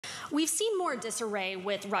We've seen more disarray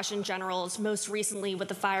with Russian generals, most recently with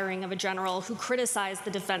the firing of a general who criticized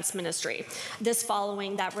the defense ministry, this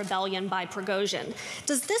following that rebellion by Prigozhin.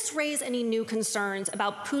 Does this raise any new concerns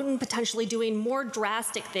about Putin potentially doing more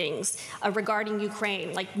drastic things regarding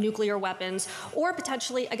Ukraine, like nuclear weapons, or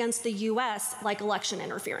potentially against the U.S., like election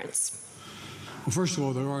interference? Well, first of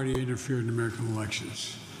all, they're already interfered in American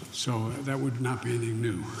elections, so that would not be anything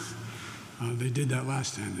new. They did that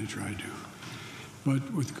last time they tried to.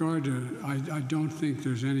 But with regard to, I don't think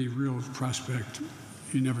there's any real prospect,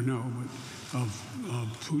 you never know, but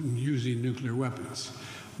of Putin using nuclear weapons.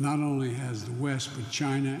 Not only has the West, but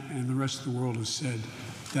China and the rest of the world has said,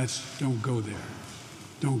 don't go there.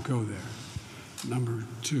 Don't go there. Number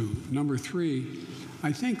two. Number three,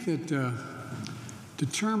 I think that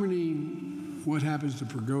determining what happens to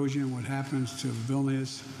Prigozhin, what happens to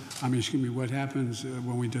Vilnius, what happens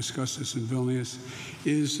when we discuss this in Vilnius,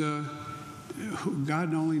 is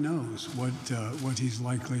God only knows what he's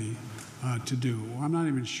likely to do. I'm not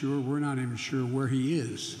even sure, we're not even sure where he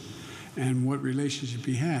is and what relationship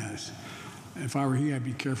he has. If I were he, I'd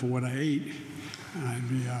be careful what I ate. I'd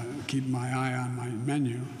be keeping my eye on my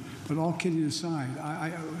menu. But all kidding aside,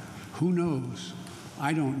 who knows?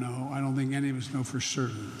 I don't know. I don't think any of us know for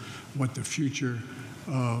certain what the future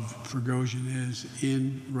of Prigozhin is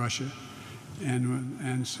in Russia.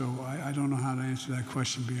 And so I don't know how to answer that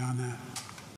question beyond that.